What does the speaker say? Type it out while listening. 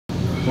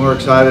We're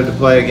excited to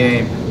play a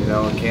game. You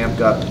know, camp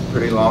got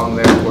pretty long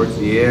there towards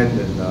the end,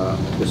 and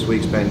this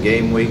week's been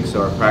game week,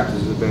 so our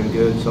practices have been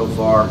good so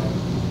far.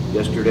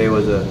 Yesterday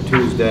was a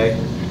Tuesday.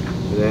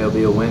 Today will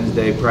be a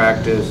Wednesday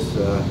practice.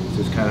 It's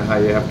just kind of how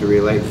you have to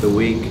relate the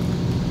week.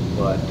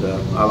 But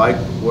I like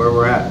where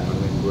we're at. I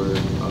think we're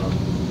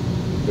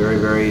very,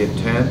 very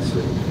intense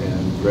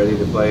and ready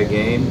to play a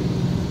game.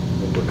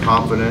 We're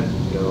confident.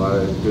 We got a lot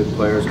of good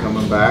players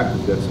coming back.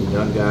 We've got some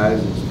young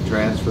guys and some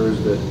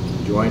transfers that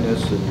join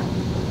us, and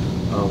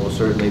we'll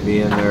certainly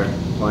be in there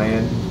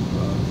playing.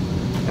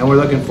 And we're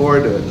looking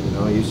forward to it. You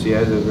know,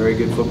 UCA is a very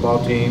good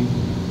football team.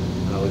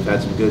 We've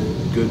had some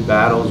good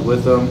battles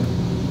with them.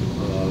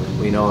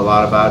 We know a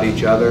lot about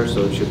each other,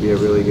 so it should be a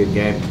really good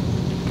game.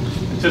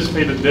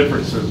 Anticipated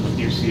differences with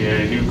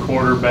UCA, new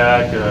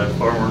quarterback,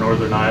 former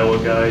Northern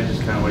Iowa guy,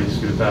 just kind of what you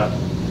see with that?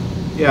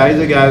 Yeah, he's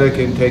a guy that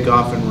can take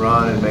off and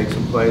run and make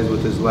some plays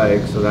with his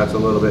legs, so that's a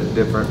little bit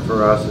different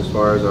for us as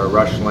far as our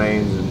rush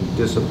lanes and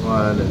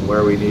discipline and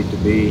where we need to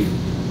be.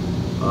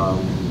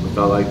 We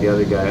felt like the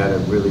other guy had a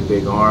really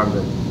big arm,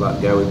 the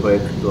guy we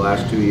played the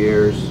last 2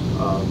 years,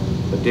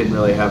 but didn't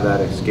really have that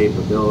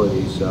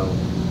escapability. So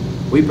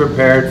we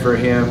prepared for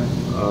him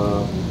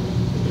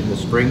in the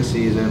spring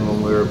season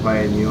when we were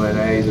playing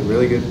UNA. He's a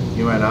really good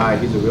UNI.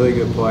 He's a really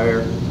good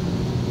player.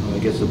 He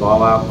gets the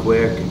ball out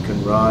quick and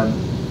can run.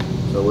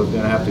 So we're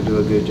going to have to do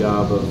a good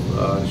job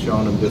of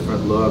showing him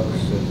different looks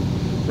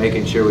and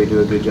making sure we do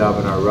a good job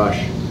in our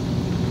rush.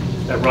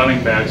 That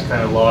running back's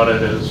kind of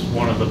lauded as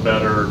one of the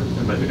better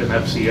in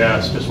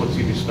FCS. Just what's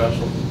he do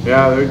special?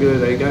 Yeah, they're good.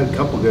 They got a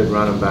couple good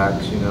running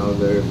backs. You know,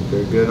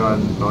 they're good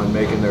on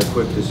making their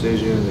quick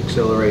decisions,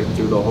 accelerating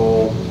through the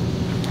hole.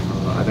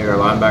 I think our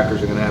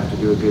linebackers are going to have to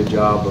do a good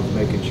job of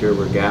making sure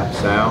we're gap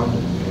sound,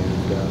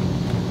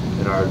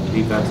 and our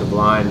defensive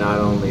line not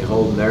only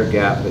holding their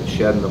gap but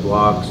shedding the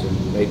blocks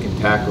and making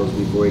tackles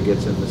before he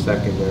gets in the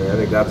secondary. I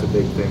think that's a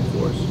big thing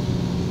for us.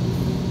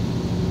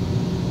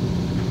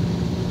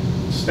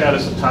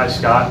 Status of Ty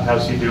Scott,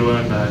 how's he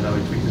doing? I know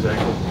he tweaked his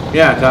ankle.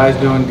 Yeah, Ty's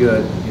doing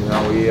good. You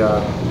know, we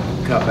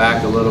cut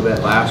back a little bit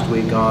last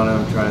week on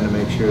him, trying to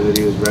make sure that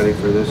he was ready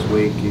for this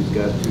week. He's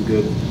got 2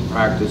 good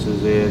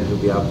practices in. He'll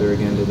be out there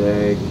again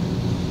today,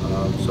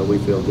 so we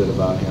feel good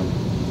about him.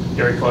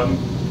 Gary Clinton?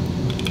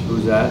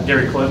 Who's that?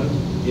 Gary Clinton?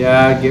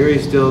 Yeah,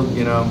 Gary's still,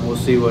 you know, we'll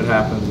see what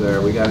happens there.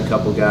 We got a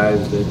couple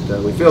guys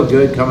that we feel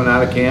good coming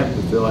out of camp.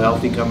 We feel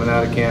healthy coming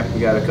out of camp.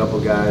 We got a couple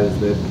guys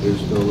that are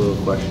still a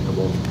little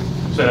questionable.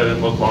 So that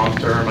didn't look long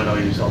term. I know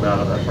you held out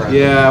of that practice.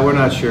 Yeah, we're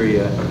not sure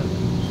yet.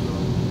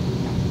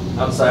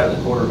 Outside of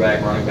the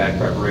quarterback, running back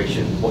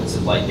preparation, what's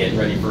it like getting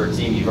ready for a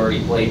team you've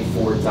already played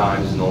 4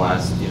 times in the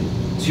last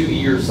 2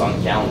 years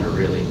on calendar,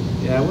 really?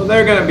 Yeah, well,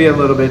 they're going to be a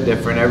little bit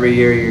different. Every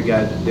year you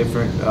got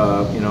different,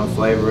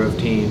 flavor of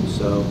teams.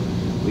 So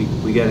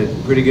we get a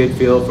pretty good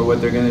feel for what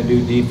they're going to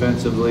do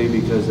defensively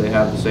because they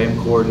have the same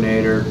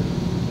coordinator.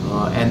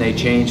 And they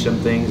changed some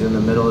things in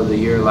the middle of the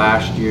year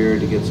last year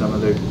to get some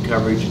of their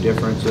coverage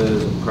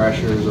differences and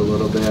pressures a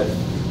little bit.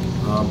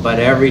 But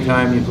every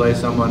time you play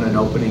someone in an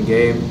opening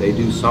game, they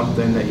do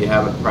something that you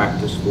haven't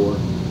practiced for.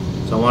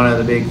 So one of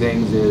the big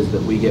things is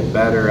that we get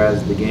better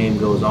as the game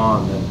goes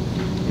on. That,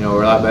 you know,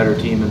 we're a lot better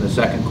team in the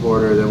second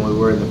quarter than we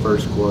were in the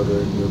first quarter,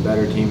 and we're a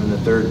better team in the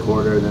third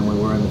quarter than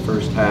we were in the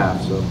first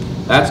half. So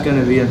that's going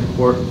to be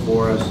important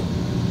for us.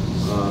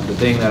 The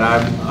thing that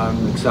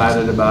I'm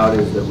excited about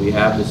is that we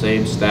have the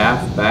same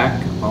staff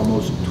back,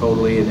 almost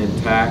totally and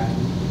intact.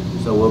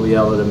 So we'll be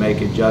able to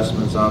make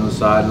adjustments on the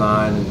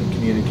sideline and the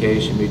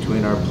communication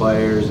between our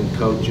players and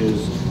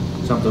coaches,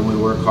 something we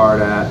work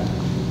hard at.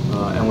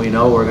 And we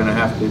know we're going to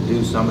have to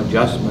do some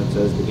adjustments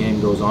as the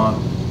game goes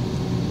on.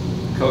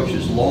 Coach,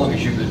 as long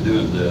as you've been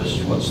doing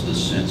this, what's the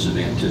sense of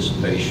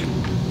anticipation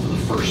for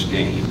the first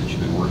game that you've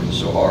been working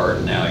so hard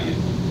and now you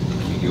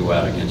go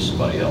out against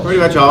somebody else? Pretty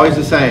much always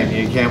the same.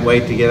 You can't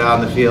wait to get out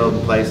on the field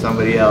and play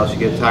somebody else. You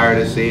get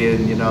tired of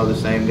seeing, you know, the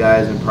same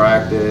guys in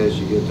practice.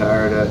 You get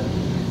tired of,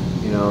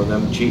 you know,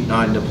 them cheating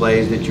on the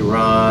plays that you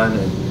run,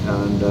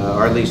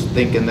 or at least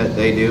thinking that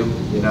they do,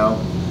 you know.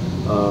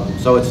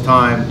 So it's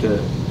time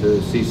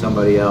to see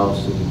somebody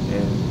else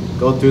and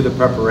go through the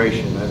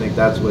preparation. I think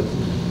that's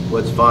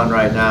what's fun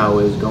right now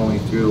is going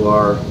through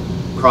our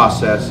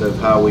process of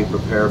how we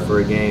prepare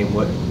for a game,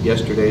 what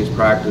yesterday's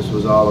practice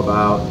was all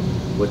about,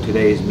 what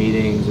today's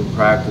meetings and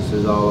practice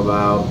is all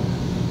about,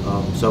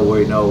 so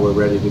we know we're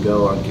ready to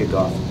go on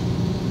kickoff.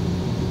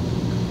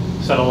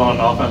 Settle on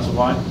offensive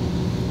line?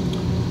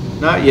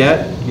 Not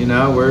yet. You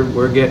know,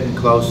 we're getting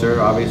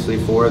closer. Obviously,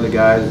 4 of the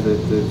guys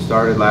that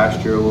started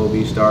last year will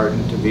be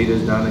starting.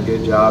 Tavita's done a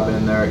good job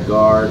in there at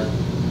guard.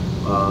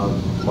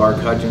 Mark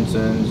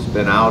Hutchinson's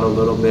been out a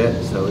little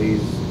bit, so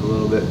he's a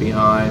little bit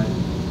behind.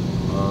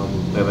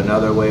 We have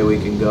another way we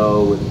can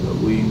go with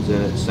Williams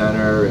in at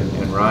center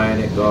and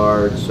Ryan at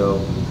guard.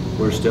 So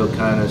we're still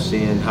kind of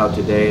seeing how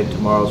today and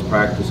tomorrow's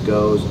practice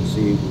goes and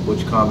see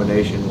which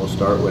combination we'll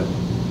start with.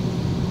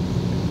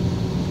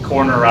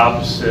 Corner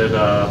opposite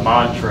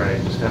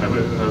Montre, just kind of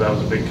that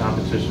was a big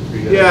competition for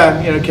you guys.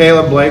 Yeah, you know,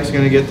 Caleb Blake's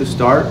going to get the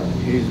start.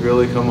 He's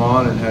really come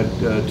on and had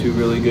 2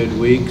 really good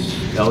weeks.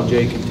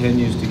 LJ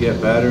continues to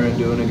get better and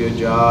doing a good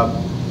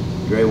job.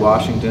 Dre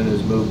Washington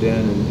has moved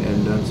in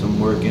and done some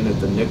work in at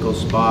the nickel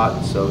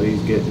spot, so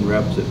he's getting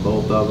reps at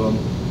both of them.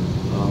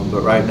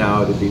 But right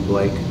now it'd be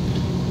Blake.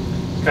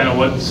 Kind of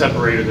what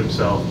separated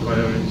himself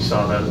when you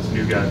saw that as a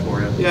new guy for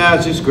you? Yeah,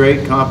 it's just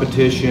great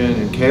competition,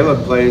 and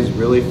Caleb plays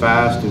really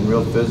fast and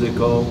real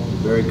physical,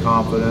 very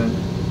confident,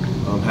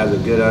 has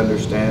a good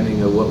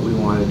understanding of what we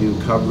want to do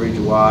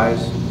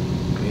coverage-wise,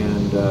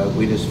 and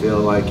we just feel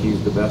like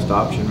he's the best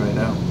option right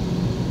now.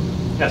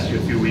 I asked you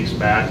a few weeks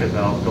back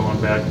about going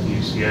back to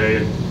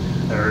UCA,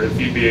 or if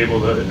you'd be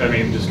able to, I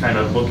mean, just kind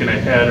of looking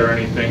ahead or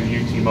anything,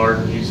 UT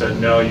Martin, you said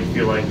no, you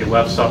feel like you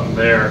left something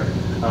there.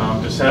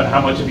 Just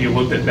how much have you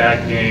looked at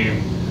that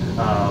game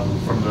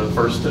from the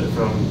first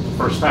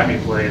time you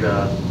played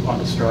on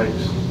the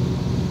Stripes?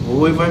 Well,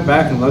 we went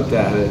back and looked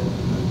at it.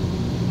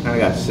 Kind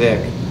of got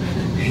sick.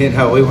 You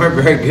know, we weren't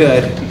very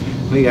good.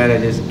 We kind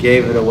of just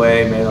gave it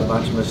away, made a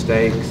bunch of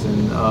mistakes,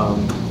 and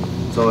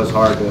so it's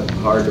hard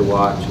to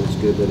watch. It's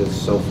good that it's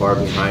so far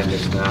behind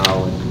us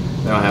now, and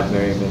we don't have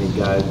very many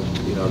guys,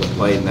 you know, that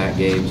played in that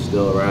game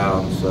still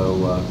around.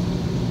 So.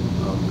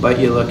 But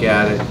you look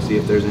at it, see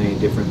if there's any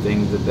different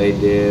things that they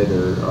did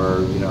or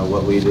you know,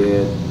 what we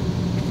did.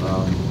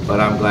 But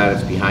I'm glad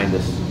it's behind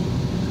us.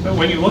 But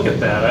when you look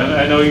at that,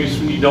 I know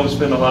you don't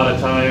spend a lot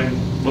of time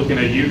looking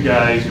at you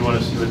guys, you want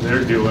to see what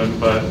they're doing,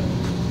 but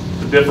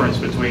the difference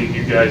between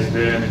you guys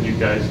then and you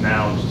guys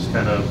now is just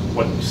kind of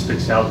what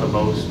sticks out the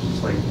most.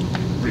 Just like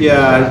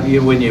yeah,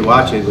 when you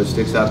watch it, what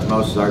sticks out the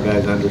most is our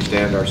guys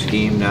understand our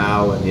scheme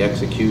now and the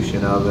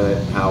execution of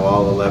it, how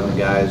all 11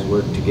 guys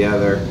work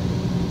together.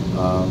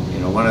 You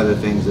know, one of the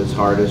things that's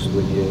hardest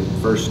when you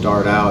first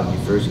start out and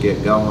you first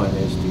get going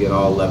is to get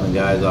all 11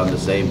 guys on the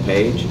same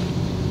page.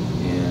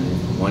 And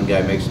if one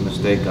guy makes a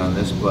mistake on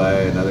this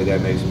play, another guy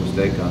makes a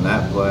mistake on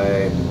that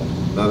play,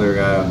 and another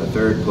guy on the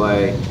third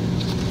play,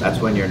 that's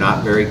when you're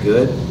not very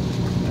good.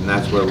 And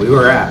that's where we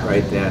were at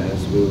right then,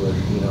 is we were,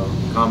 you know,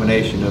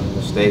 combination of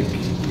mistake,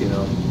 you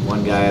know,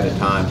 one guy at a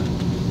time.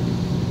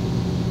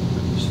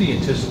 Just the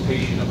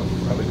anticipation of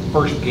a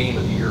first game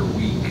of the year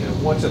week.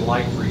 What's it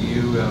like for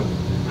you?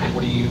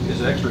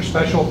 Is it extra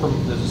special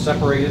does it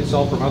separate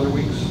itself from other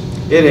weeks?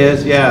 It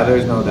is, yeah,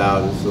 there's no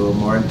doubt. It's a little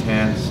more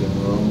intense and a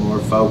little more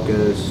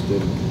focused,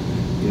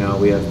 and you know,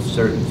 we have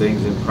certain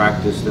things in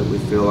practice that we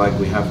feel like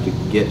we have to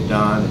get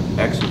done and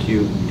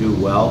execute and do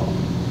well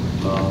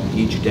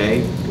each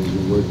day, because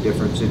we work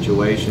different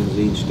situations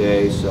each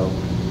day. So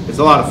it's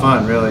a lot of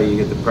fun, really. You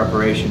get the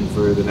preparation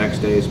for the next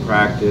day's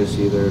practice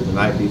either the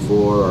night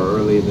before or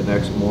early the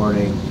next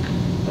morning.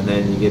 And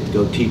then you get to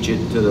go teach it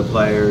to the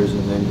players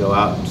and then go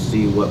out and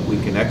see what we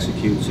can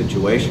execute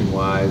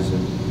situation-wise.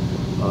 And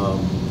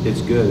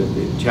it's good.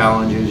 It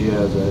challenges you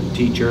as a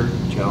teacher,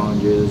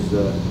 challenges,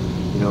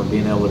 you know,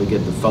 being able to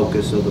get the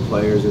focus of the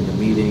players in the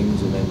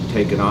meetings and then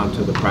take it on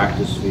to the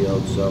practice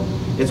field. So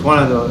it's one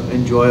of the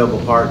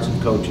enjoyable parts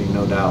of coaching,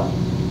 no doubt.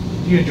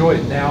 Do you enjoy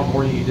it now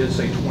more than you did,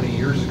 say, 20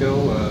 years ago,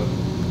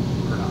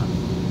 or not?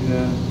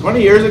 Yeah.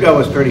 20 years ago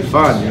was pretty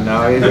fun, you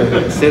know. He's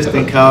an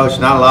assistant coach,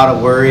 not a lot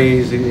of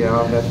worries, you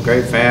know, got a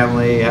great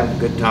family, have a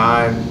good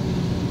time.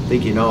 I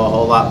think you know a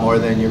whole lot more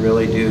than you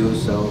really do,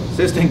 so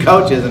assistant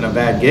coach isn't a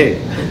bad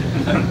gig.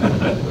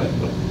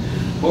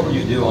 What will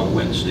you do on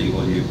Wednesday?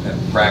 Will you have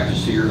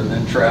practice here and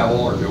then travel,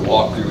 or do a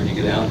walkthrough when you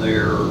get down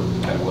there? Or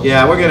kind of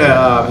yeah, we're going to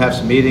have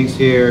some meetings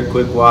here,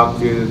 quick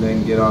walkthrough, and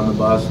then get on the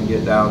bus and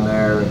get down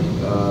there.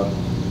 And,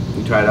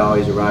 we try to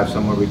always arrive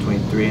somewhere between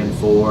 3 and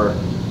 4.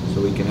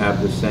 So we can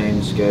have the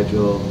same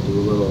schedule, do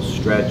a little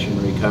stretch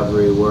and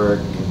recovery work,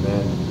 and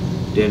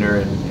then dinner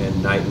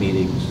and night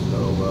meetings.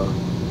 So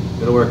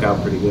it'll work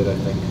out pretty good, I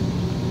think.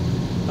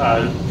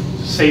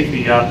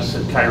 Safety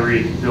opposite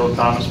Kyrie, Dylan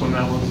Thomas win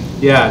that one?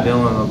 Yeah,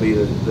 Dylan will be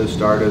the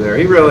starter there.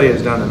 He really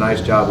has done a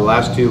nice job. The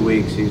last 2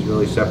 weeks he's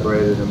really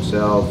separated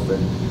himself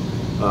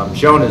and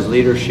shown his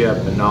leadership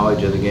and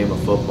knowledge of the game of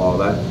football.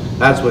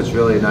 That's what's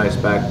really nice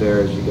back there,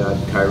 is you got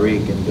Kyrie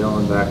and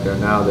Dylan back there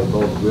now. They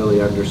both really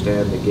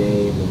understand the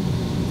game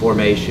and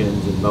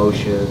formations and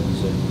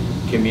motions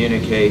and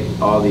communicate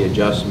all the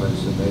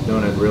adjustments, and they're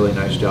doing a really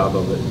nice job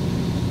of it.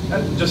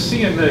 Just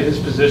seeing his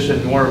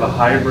position more of a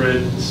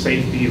hybrid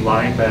safety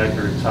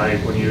linebacker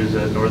type when he was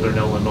at Northern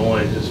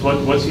Illinois, just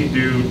what's he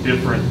do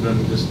different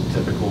than just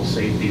typical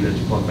safety that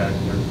you plug back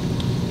there?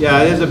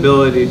 Yeah, his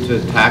ability to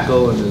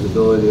tackle and his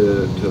ability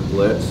to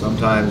blitz.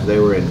 Sometimes they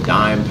were in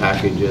dime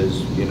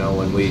packages, you know,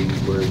 when we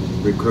were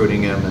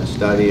recruiting him and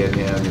studying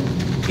him.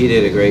 And he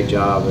did a great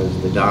job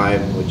as the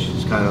dime, which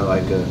is kind of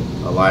like a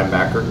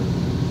linebacker,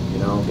 you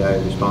know, a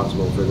guy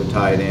responsible for the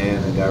tight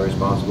end, a guy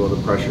responsible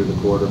to pressure the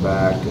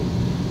quarterback.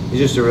 And he's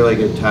just a really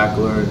good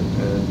tackler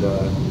and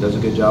does a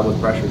good job with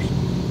pressures.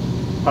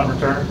 Punt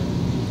returner?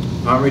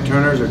 Punt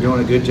returners are doing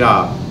a good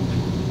job.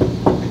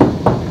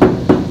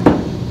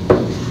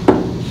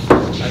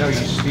 I know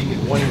you speak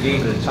in one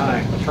game at a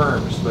time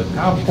terms, but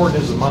how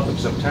important is the month of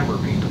September?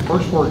 I mean, the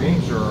first 4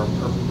 games are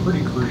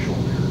pretty crucial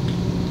here.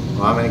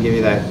 Well, I'm going to give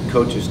you that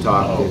coach's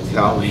talk. Oh. That's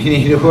all we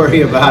need to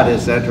worry about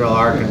is Central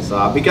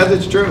Arkansas, because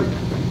it's true.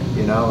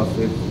 You know,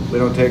 if we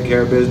don't take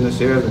care of business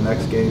here, the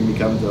next game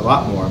becomes a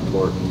lot more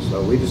important.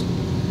 So you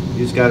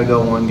just got to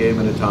go one game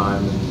at a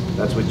time, and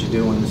that's what you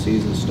do when the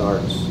season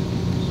starts.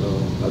 So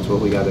that's what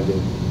we got to do.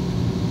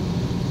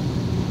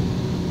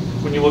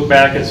 When you look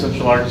back at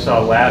Central Arkansas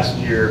last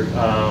year,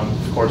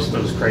 of course,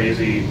 those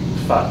crazy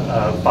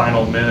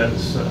final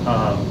minutes,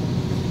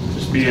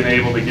 just being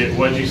able to get,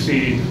 what did you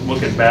see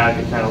looking back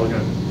and kind of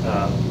looking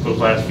at those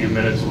last few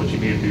minutes and what you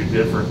need to do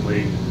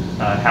differently,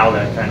 how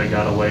that kind of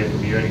got away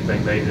from you,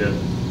 anything they did?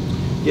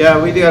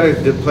 Yeah, we got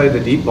to play the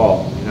deep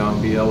ball, you know,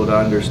 and be able to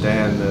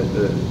understand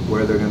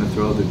where they're going to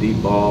throw the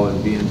deep ball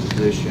and be in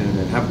position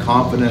and have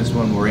confidence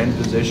when we're in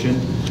position.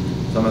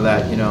 Some of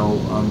that, you know,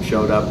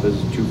 showed up as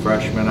true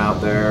freshmen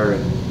out there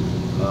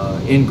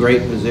and in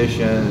great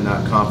position and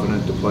not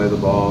confident to play the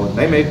ball. And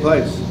they made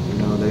plays.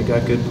 You know, they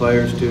got good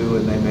players too,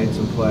 and they made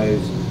some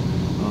plays.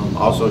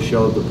 Also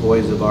showed the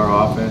poise of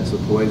our offense, the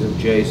poise of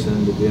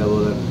Jason to be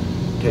able to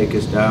take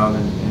us down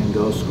and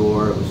go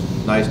score. It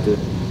was nice to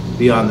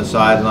be on the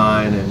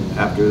sideline, and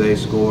after they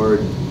scored,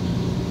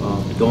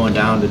 going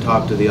down to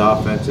talk to the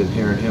offense and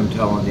hearing him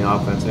telling the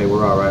offense, hey,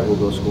 we're all right, we'll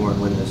go score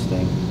and win this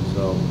thing.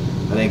 So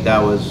I think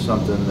that was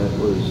something that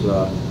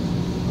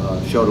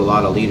was showed a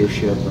lot of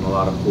leadership and a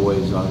lot of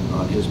poise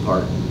on his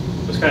part.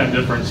 It's kind of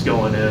difference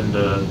going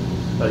into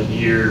a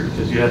year,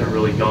 because you haven't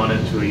really gone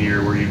into a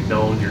year where you've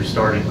known your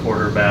starting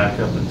quarterback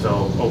up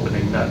until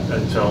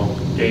until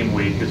game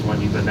week is when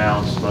you've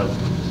announced. But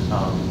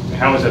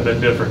how has it been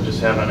different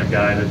just having a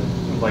guy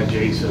like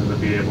Jason to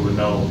be able to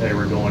know, hey,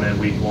 we're going in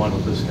week one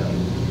with this guy?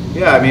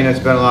 Yeah, I mean, it's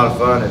been a lot of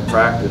fun in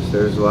practice.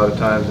 There's a lot of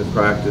times in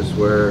practice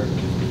where,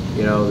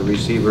 you know, the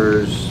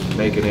receivers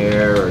make an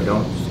error or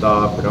don't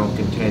stop or don't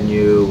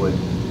continue,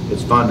 and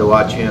it's fun to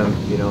watch him,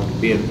 you know,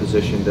 be in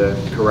position to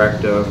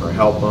correct them or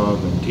help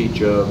them and teach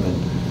them,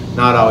 and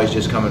not always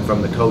just coming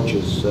from the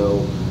coaches. So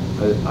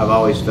I've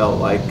always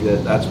felt like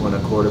that's when a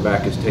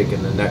quarterback is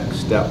taking the next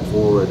step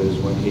forward, is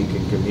when he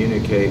can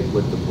communicate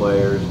with the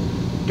players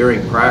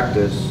during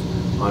practice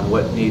on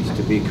what needs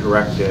to be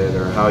corrected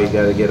or how you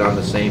got to get on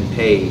the same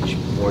page,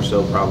 more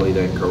so probably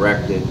than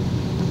corrected,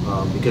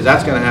 because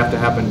that's going to have to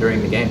happen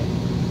during the game.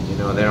 You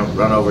know, they don't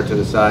run over to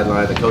the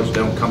sideline. The coach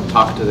don't come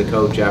talk to the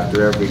coach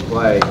after every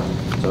play,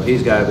 so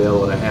he's got to be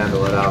able to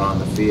handle it out on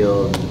the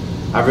field.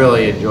 I've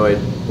really enjoyed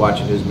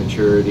watching his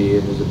maturity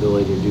and his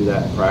ability to do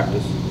that in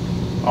practice.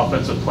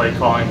 Offensive play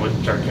calling with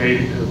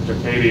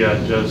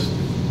Jarcadia, just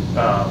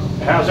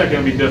how's that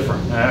going to be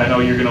different? I know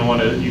you're going to want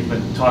to, you've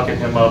been talking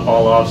him up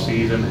all off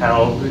season.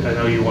 How, I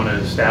know you want to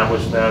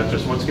establish that.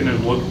 Just what's going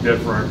to look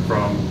different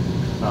from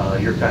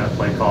your kind of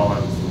play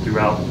calling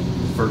throughout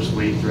the first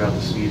week, throughout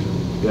the season?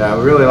 Yeah,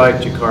 I really like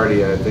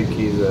Jarcadia. I think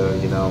he's a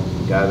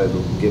guy that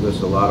will give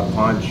us a lot of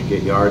punch,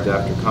 get yards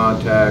after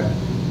contact,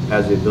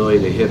 has the ability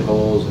to hit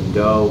holes and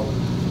go.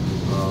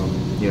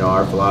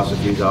 Our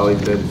philosophy's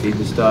always been feed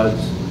the studs.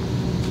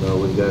 So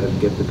we've got to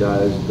get the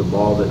guys the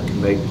ball that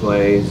can make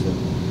plays,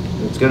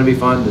 and it's going to be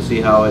fun to see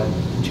how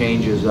it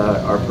changes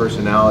our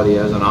personality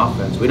as an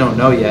offense. We don't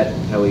know yet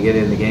how we get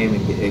in the game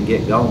and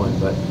get going,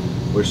 but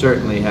we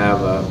certainly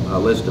have a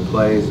list of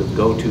plays, of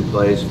go-to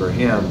plays for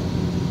him,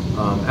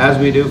 as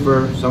we do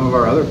for some of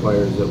our other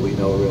players that we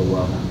know real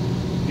well.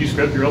 Do you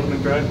script your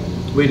opening drive?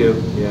 We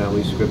do, yeah.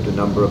 We script a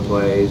number of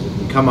plays,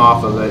 and you come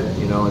off of it,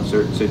 in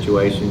certain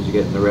situations. You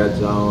get in the red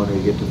zone, or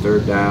you get to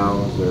third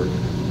downs, or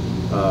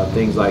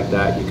things like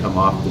that. You come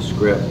off the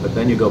script, but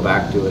then you go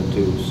back to it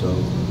too. So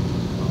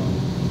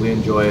we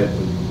enjoy it.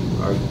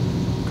 Our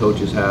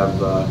coaches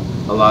have a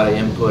lot of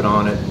input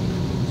on it.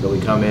 So we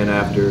come in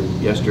after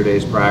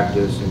yesterday's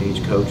practice, and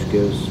each coach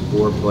gives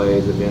 4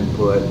 plays of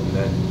input, and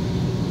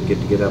then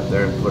we get up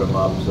there and put them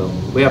up. So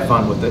we have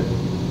fun with it.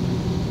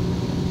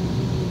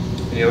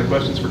 Any other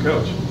questions for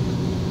Coach?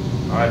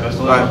 All right, best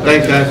of All luck. right,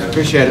 thanks guys,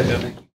 appreciate it.